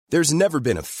There's never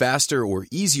been a faster or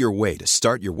easier way to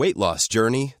start your weight loss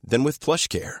journey than with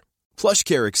PlushCare.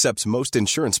 PlushCare accepts most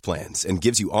insurance plans and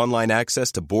gives you online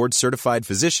access to board-certified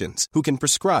physicians who can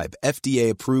prescribe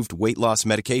FDA-approved weight loss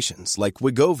medications like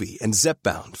Wegovy and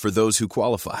Zepbound for those who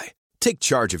qualify. Take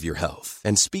charge of your health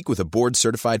and speak with a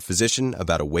board-certified physician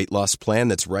about a weight loss plan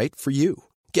that's right for you.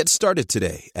 Get started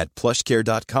today at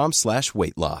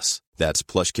plushcare.com/weight-loss. That's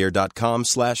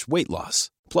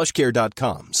plushcare.com/weight-loss.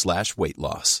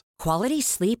 plushcare.com/weight-loss. Quality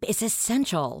sleep is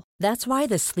essential. That's why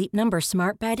the Sleep Number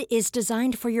Smart Bed is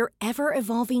designed for your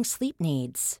ever-evolving sleep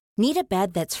needs. Need a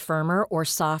bed that's firmer or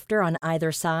softer on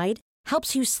either side?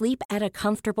 Helps you sleep at a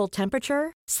comfortable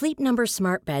temperature? Sleep Number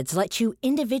Smart Beds let you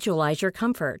individualize your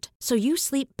comfort, so you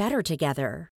sleep better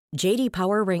together. J.D.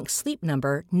 Power ranks Sleep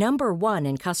Number number 1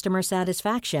 in customer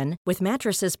satisfaction with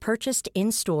mattresses purchased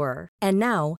in-store. And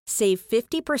now, save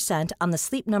 50% on the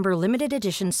Sleep Number Limited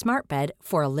Edition Smart Bed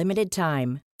for a limited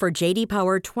time. For J.D.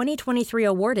 Power 2023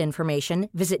 award information,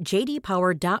 visit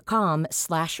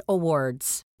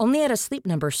jdpower.com/awards. Only at a Sleep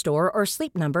Number store or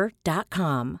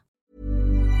sleepnumber.com.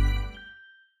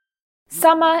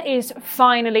 Summer is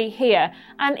finally here,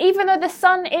 and even though the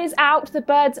sun is out, the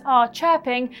birds are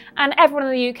chirping, and everyone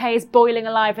in the UK is boiling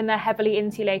alive in their heavily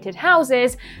insulated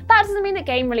houses, that doesn't mean that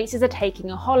game releases are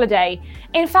taking a holiday.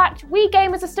 In fact, we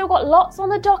gamers have still got lots on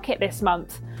the docket this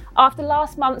month. After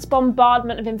last month's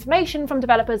bombardment of information from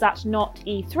developers at Not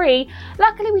E3,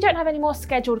 luckily we don't have any more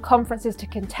scheduled conferences to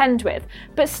contend with,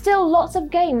 but still lots of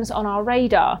games on our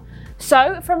radar.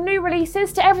 So, from new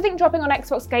releases to everything dropping on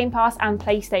Xbox Game Pass and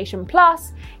PlayStation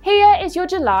Plus, here is your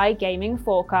July gaming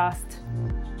forecast.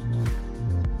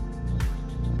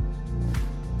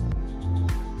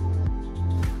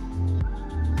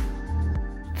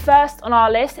 First on our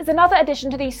list is another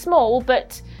addition to the small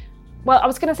but, well, I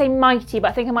was going to say mighty, but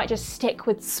I think I might just stick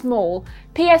with small,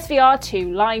 PSVR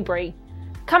 2 library.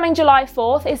 Coming July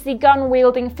 4th is the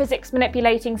gun-wielding,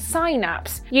 physics-manipulating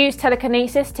Synapse. Use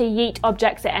telekinesis to yeet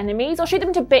objects at enemies or shoot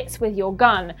them to bits with your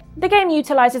gun. The game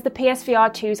utilises the PSVR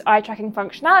 2's eye-tracking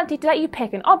functionality to let you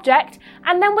pick an object,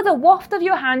 and then with a waft of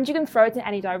your hand you can throw it in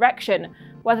any direction,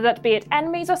 whether that be at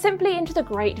enemies or simply into the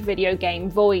great video game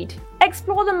void.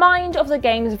 Explore the mind of the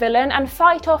game's villain and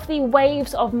fight off the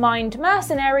waves of mind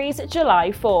mercenaries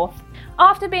July 4th.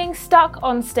 After being stuck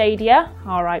on Stadia,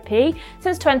 RIP,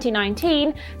 since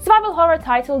 2019, survival horror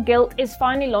title Guilt is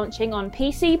finally launching on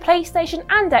PC, PlayStation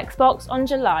and Xbox on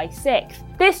July 6th.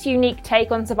 This unique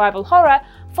take on survival horror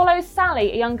follows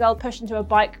Sally, a young girl pushed into a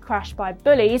bike crash by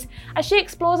bullies, as she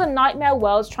explores a nightmare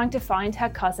world trying to find her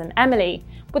cousin Emily.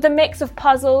 With a mix of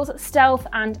puzzles, stealth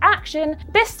and action,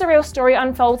 this surreal story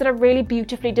unfolds in a really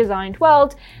beautifully designed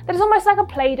world that is almost like a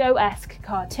Play-Doh-esque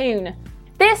cartoon.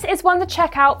 This is one to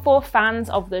check out for fans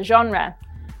of the genre,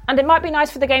 and it might be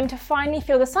nice for the game to finally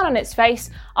feel the sun on its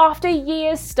face after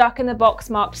years stuck in the box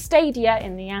marked Stadia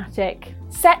in the attic.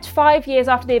 Set 5 years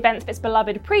after the events of its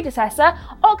beloved predecessor,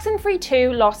 Oxenfree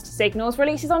 2 Lost Signals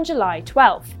releases on July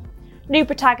 12th. New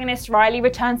protagonist Riley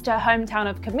returns to her hometown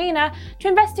of Kamina to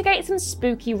investigate some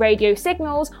spooky radio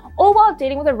signals, all while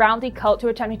dealing with a rowdy cult who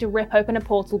are attempting to rip open a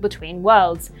portal between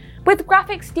worlds. With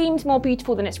graphics deemed more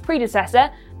beautiful than its predecessor,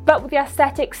 but with the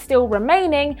aesthetics still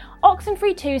remaining,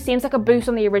 Oxenfree 2 seems like a boost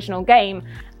on the original game,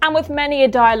 and with many a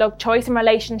dialogue choice and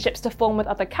relationships to form with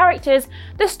other characters,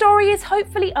 the story is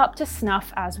hopefully up to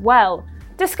snuff as well.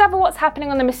 Discover what's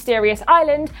happening on the mysterious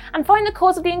island and find the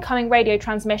cause of the incoming radio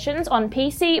transmissions on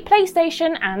PC,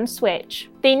 PlayStation and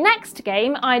Switch. The next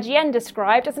game IGN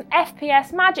described as an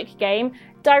FPS magic game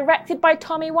directed by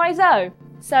Tommy Wiseau.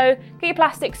 So get your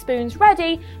plastic spoons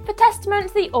ready for testament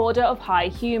to the Order of High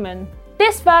Human.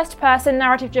 This first-person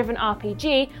narrative-driven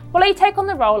RPG will let you take on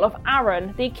the role of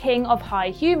Aaron, the King of High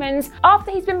Humans, after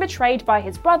he's been betrayed by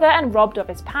his brother and robbed of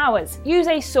his powers. Use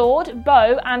a sword,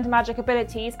 bow, and magic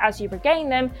abilities as you regain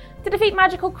them to defeat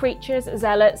magical creatures,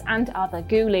 zealots, and other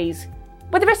ghoulies.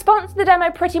 With the response to the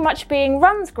demo pretty much being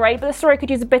 "runs great, but the story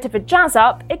could use a bit of a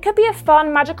jazz-up," it could be a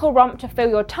fun magical romp to fill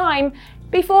your time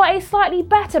before a slightly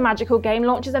better magical game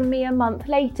launches a mere month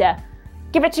later.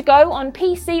 Give it a go on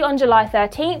PC on July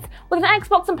 13th, with an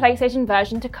Xbox and PlayStation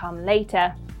version to come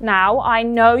later. Now, I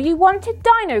know you wanted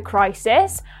Dino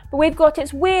Crisis, but we've got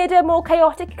its weirder, more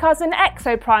chaotic cousin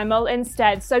Exoprimal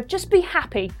instead, so just be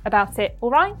happy about it,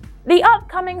 alright? The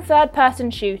upcoming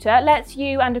third-person shooter lets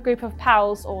you and a group of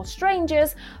pals or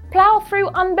strangers plough through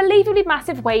unbelievably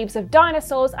massive waves of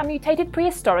dinosaurs and mutated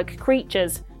prehistoric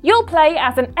creatures. You'll play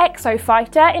as an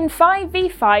exo-fighter in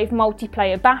 5v5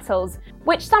 multiplayer battles,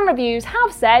 which some reviews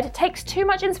have said takes too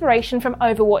much inspiration from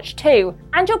Overwatch 2,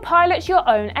 and you'll pilot your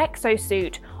own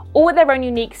exosuit, all with their own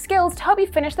unique skills to help you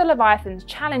finish the Leviathan's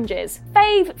challenges.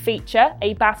 Fave feature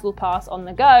a battle pass on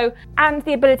the go, and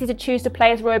the ability to choose to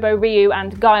play as Robo Ryu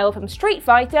and Guile from Street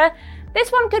Fighter.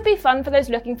 This one could be fun for those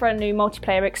looking for a new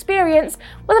multiplayer experience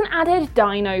with an added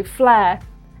dino flair.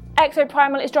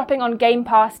 Exoprimal is dropping on Game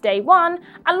Pass day 1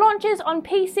 and launches on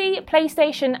PC,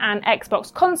 PlayStation and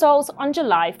Xbox consoles on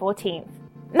July 14th.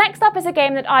 Next up is a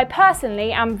game that I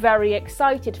personally am very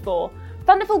excited for.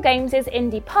 Thunderful Games'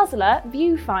 indie puzzler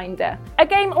Viewfinder. A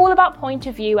game all about point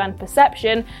of view and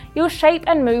perception. You'll shape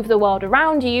and move the world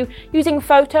around you using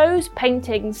photos,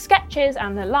 paintings, sketches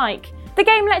and the like. The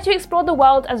game lets you explore the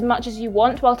world as much as you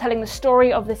want while telling the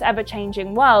story of this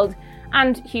ever-changing world,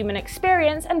 and human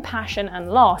experience and passion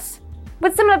and loss.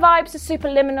 With similar vibes to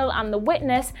Superliminal and The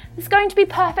Witness, it's going to be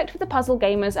perfect for the puzzle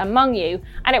gamers among you,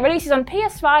 and it releases on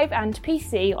PS5 and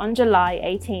PC on July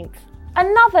 18th.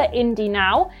 Another indie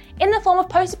now, in the form of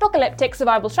post-apocalyptic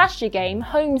survival strategy game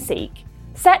Homeseek.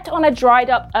 Set on a dried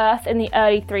up Earth in the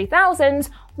early 3000s,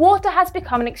 water has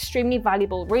become an extremely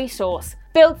valuable resource.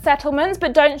 Build settlements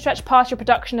but don't stretch past your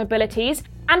production abilities,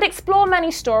 and explore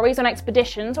many stories on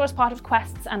expeditions or as part of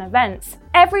quests and events.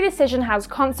 Every decision has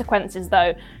consequences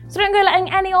though, so don't go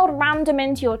letting any old random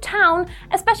into your town,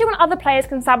 especially when other players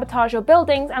can sabotage your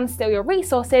buildings and steal your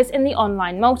resources in the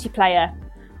online multiplayer.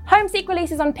 Homeseek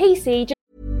releases on PC.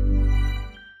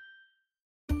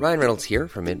 Ryan Reynolds here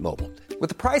from Mint Mobile. With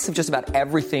the price of just about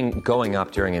everything going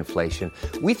up during inflation,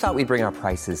 we thought we'd bring our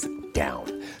prices down.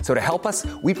 So to help us,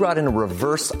 we brought in a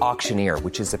reverse auctioneer,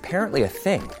 which is apparently a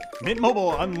thing. Mint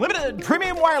Mobile Unlimited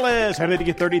Premium Wireless. How to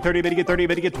get 30, 30, bit to get 30,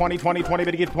 bit to get 20, 20, 20,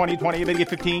 bit to get 20, 20, bit to get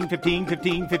 15, 15,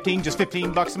 15, 15, just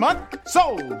 $15 a month?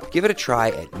 Sold! Give it a try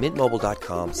at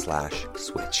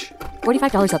mintmobile.com/switch.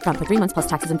 $45 up front for 3 months plus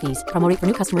taxes and fees. Promo rate for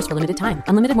new customers for limited time.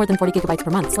 Unlimited more than 40 gigabytes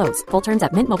per month. Slows full terms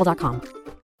at mintmobile.com.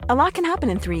 A lot can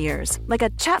happen in 3 years, like a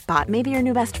chatbot may be your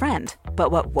new best friend.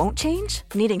 But what won't change?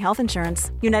 Needing health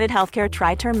insurance. United Healthcare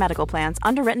Tri-Term Medical Plans,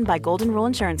 underwritten by Golden Rule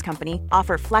Insurance Company,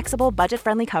 offer flexible,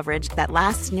 budget-friendly coverage that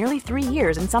lasts nearly 3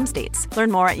 years in some states.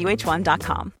 Learn more at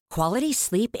uh1.com. Quality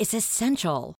sleep is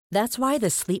essential. That's why the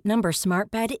Sleep Number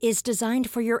Smart Bed is designed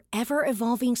for your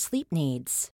ever-evolving sleep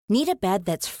needs. Need a bed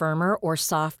that's firmer or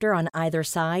softer on either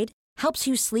side? Helps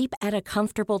you sleep at a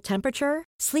comfortable temperature?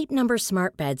 Sleep Number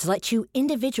Smart Beds let you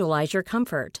individualize your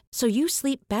comfort, so you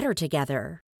sleep better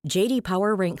together. J.D.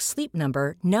 Power ranks Sleep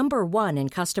Number number 1 in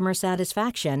customer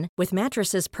satisfaction with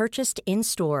mattresses purchased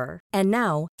in-store. And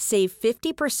now, save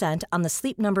 50% on the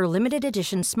Sleep Number Limited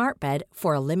Edition Smart Bed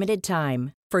for a limited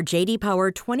time. For J.D.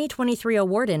 Power 2023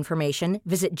 award information,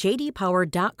 visit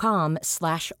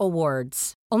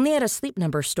jdpower.com/awards. Only at a Sleep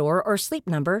Number store or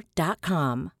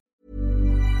sleepnumber.com.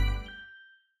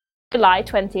 July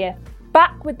 20th.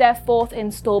 Back with their 4th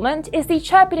installment is the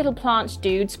chirpy little plant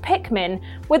dudes Pikmin,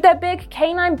 with their big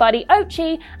canine buddy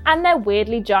Ochi and their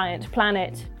weirdly giant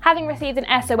planet. Having received an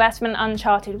SOS from an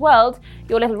uncharted world,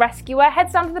 your little rescuer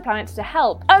heads down to the planet to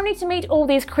help, only to meet all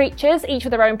these creatures, each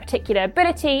with their own particular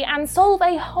ability, and solve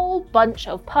a whole bunch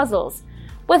of puzzles.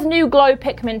 With new glow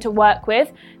Pikmin to work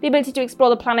with, the ability to explore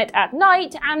the planet at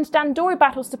night, and Dandori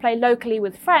battles to play locally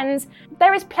with friends,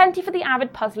 there is plenty for the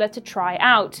avid puzzler to try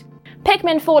out.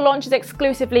 Pikmin 4 launches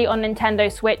exclusively on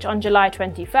Nintendo Switch on July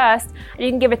 21st, and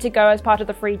you can give it a go as part of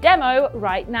the free demo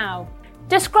right now.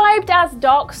 Described as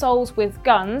Dark Souls with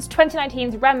guns,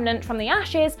 2019's Remnant from the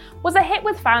Ashes was a hit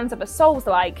with fans of a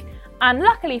Souls-like, and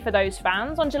luckily for those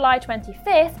fans, on July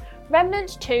 25th,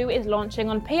 Remnant 2 is launching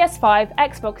on PS5,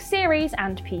 Xbox Series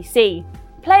and PC.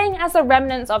 Playing as the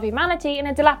remnants of humanity in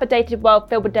a dilapidated world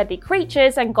filled with deadly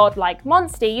creatures and godlike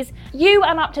monsters, you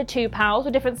and up to 2 pals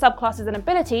with different subclasses and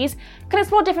abilities can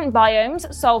explore different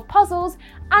biomes, solve puzzles,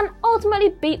 and ultimately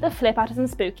beat the flip out of some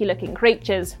spooky looking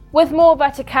creatures. With more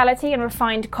verticality and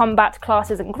refined combat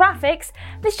classes and graphics,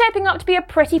 this is shaping up to be a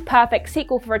pretty perfect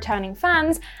sequel for returning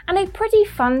fans, and a pretty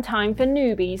fun time for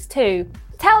newbies too.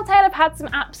 Telltale have had some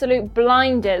absolute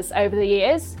blinders over the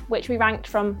years, which we ranked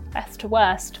from best to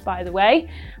worst, by the way.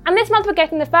 And this month we're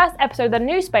getting the first episode of the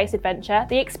new space adventure,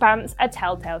 The Expanse, a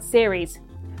Telltale series.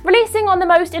 Releasing on the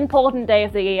most important day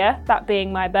of the year, that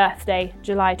being my birthday,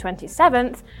 July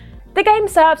 27th, the game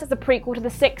serves as a prequel to the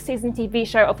 6th season TV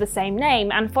show of the same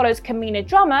name and follows Kamina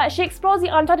Drummer as she explores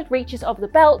the uncharted reaches of the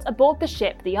Belt aboard the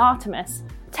ship the Artemis.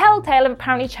 Telltale have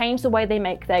apparently changed the way they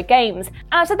make their games,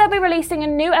 and so they'll be releasing a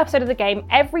new episode of the game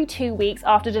every 2 weeks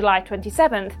after July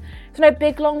 27th, so no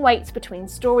big long waits between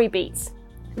story beats.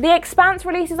 The Expanse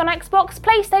releases on Xbox,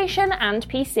 PlayStation and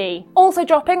PC. Also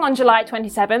dropping on July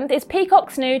 27th is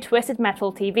Peacock's new Twisted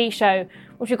Metal TV show,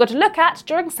 which we got to look at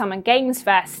during Summer Games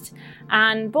Fest.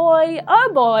 And boy, oh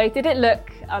boy, did it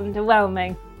look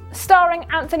underwhelming. Starring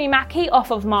Anthony Mackie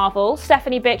off of Marvel,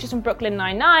 Stephanie Beatrice from Brooklyn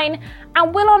Nine-Nine,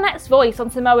 and Will Arnett's voice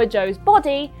on Samoa Joe's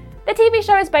body, the TV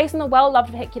show is based on the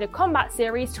well-loved vehicular combat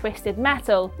series Twisted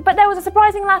Metal. But there was a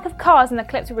surprising lack of cars in the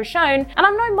clips we were shown, and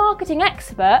I'm no marketing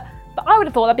expert, but I would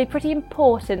have thought that'd be pretty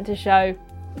important to show.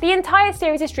 The entire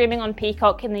series is streaming on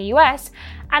Peacock in the US,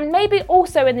 and maybe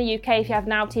also in the UK if you have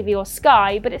Now TV or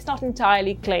Sky, but it's not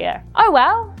entirely clear. Oh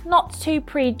well, not to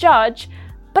prejudge,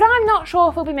 but I'm not sure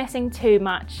if we'll be missing too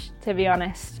much, to be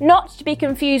honest. Not to be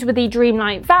confused with the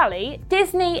Dreamlight Valley,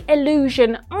 Disney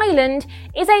Illusion Island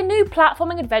is a new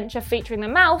platforming adventure featuring the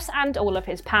mouse and all of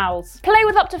his pals. Play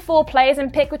with up to 4 players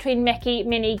and pick between Mickey,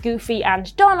 Minnie, Goofy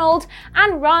and Donald,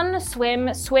 and run,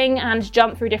 swim, swing and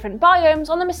jump through different biomes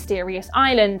on the mysterious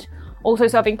island. Also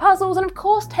solving puzzles and of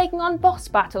course taking on boss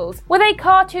battles. With a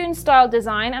cartoon style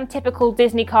design and typical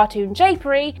Disney cartoon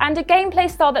japery, and a gameplay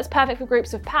style that's perfect for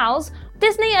groups of pals,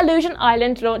 Disney Illusion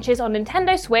Island launches on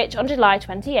Nintendo Switch on July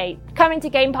 28th. Coming to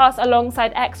Game Pass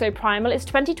alongside Exo Primal is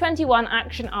 2021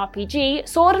 action RPG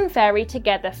Sword and Fairy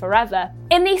Together Forever.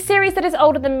 In the series that is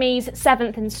older than Mii's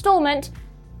 7th installment,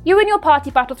 you and your party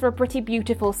battle through a pretty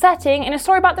beautiful setting in a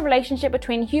story about the relationship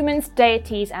between humans,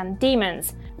 deities and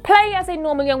demons. Play as a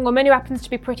normal young woman who happens to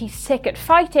be pretty sick at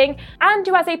fighting, and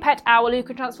who has a pet owl who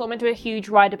can transform into a huge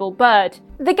rideable bird.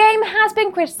 The game has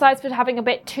been criticised for having a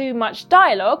bit too much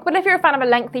dialogue, but if you're a fan of a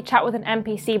lengthy chat with an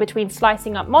NPC between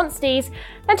slicing up monsties,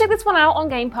 then check this one out on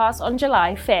Game Pass on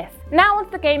July 5th. Now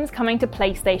onto the games coming to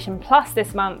PlayStation Plus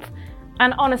this month.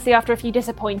 And honestly, after a few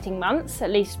disappointing months, at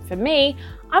least for me,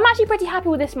 I'm actually pretty happy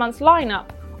with this month's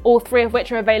lineup, all 3 of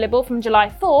which are available from July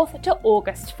 4th to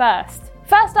August 1st.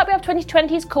 First up, we have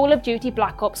 2020's Call of Duty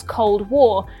Black Ops Cold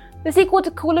War, the sequel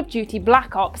to Call of Duty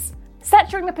Black Ops. Set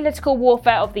during the political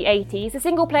warfare of the 80s, the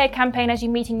single-player campaign has you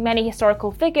meeting many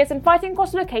historical figures and fighting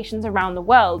across locations around the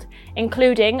world,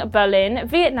 including Berlin,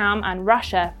 Vietnam and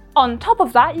Russia. On top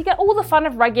of that, you get all the fun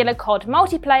of regular COD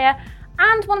multiplayer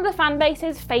and one of the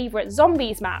fanbase's favourite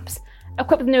zombies maps,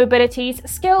 equipped with new abilities,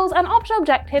 skills and optional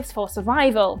objectives for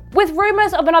survival. With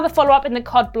rumours of another follow-up in the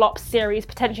COD Blops series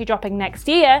potentially dropping next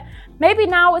year, maybe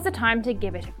now is the time to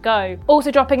give it a go.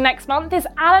 Also dropping next month is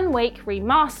Alan Wake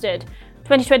Remastered,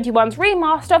 2021's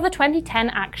remaster of the 2010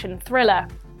 action thriller.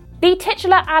 The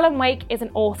titular Alan Wake is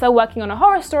an author working on a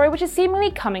horror story which is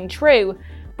seemingly coming true,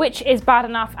 which is bad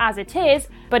enough as it is,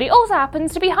 but he also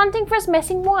happens to be hunting for his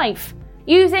missing wife.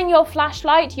 Using your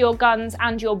flashlight, your guns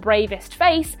and your bravest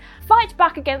face, fight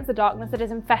back against the darkness that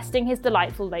is infesting his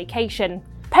delightful vacation.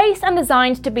 Paced and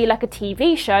designed to be like a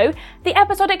TV show, the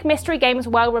episodic mystery game is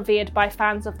well revered by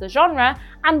fans of the genre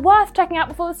and worth checking out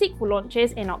before the sequel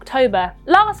launches in October.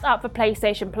 Last up for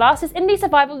PlayStation Plus is indie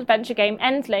survival adventure game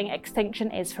Endling Extinction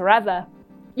is Forever.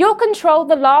 You'll control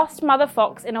the last mother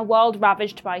fox in a world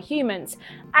ravaged by humans,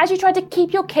 as you try to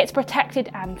keep your kits protected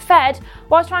and fed,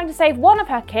 whilst trying to save one of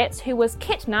her kits who was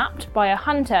kidnapped by a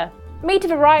hunter. Meet a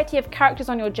variety of characters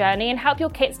on your journey and help your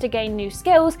kits to gain new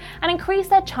skills and increase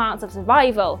their chance of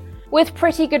survival. With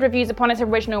pretty good reviews upon its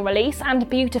original release and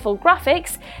beautiful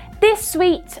graphics, this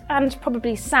sweet and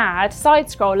probably sad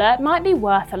side-scroller might be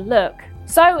worth a look.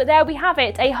 So there we have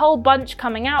it, a whole bunch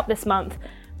coming out this month.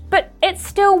 But it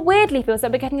still weirdly feels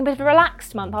like we're getting a bit of a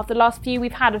relaxed month after the last few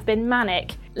we've had have been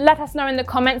manic. Let us know in the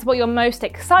comments what you're most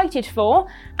excited for,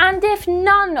 and if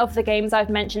none of the games I've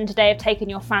mentioned today have taken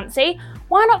your fancy,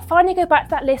 why not finally go back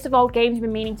to that list of old games you've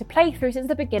been meaning to play through since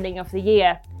the beginning of the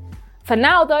year. For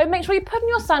now though, make sure you put on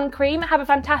your sun cream, have a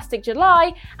fantastic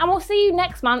July, and we'll see you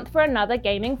next month for another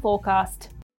gaming forecast.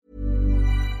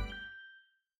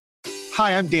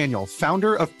 Hi, I'm Daniel,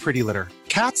 founder of Pretty Litter.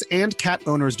 Cats and cat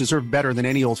owners deserve better than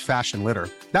any old-fashioned litter.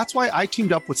 That's why I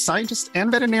teamed up with scientists and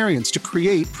veterinarians to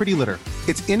create Pretty Litter.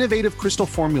 Its innovative crystal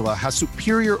formula has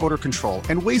superior odor control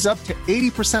and weighs up to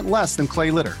 80% less than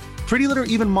clay litter. Pretty Litter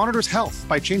even monitors health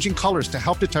by changing colors to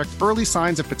help detect early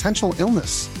signs of potential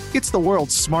illness. It's the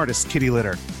world's smartest kitty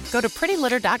litter. Go to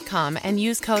prettylitter.com and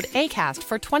use code ACAST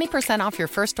for 20% off your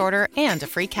first order and a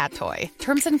free cat toy.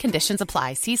 Terms and conditions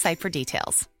apply. See site for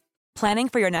details. Planning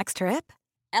for your next trip?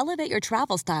 Elevate your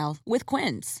travel style with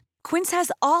Quince. Quince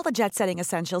has all the jet-setting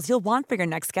essentials you'll want for your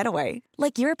next getaway,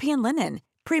 like European linen,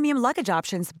 premium luggage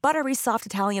options, buttery soft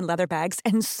Italian leather bags,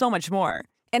 and so much more.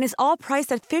 And is all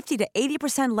priced at 50 to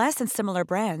 80% less than similar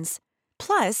brands.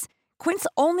 Plus, Quince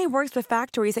only works with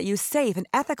factories that use safe and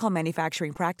ethical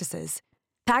manufacturing practices.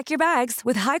 Pack your bags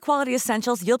with high-quality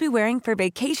essentials you'll be wearing for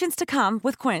vacations to come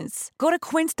with Quince. Go to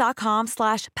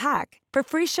quince.com/pack for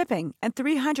free shipping and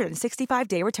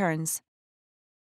 365-day returns.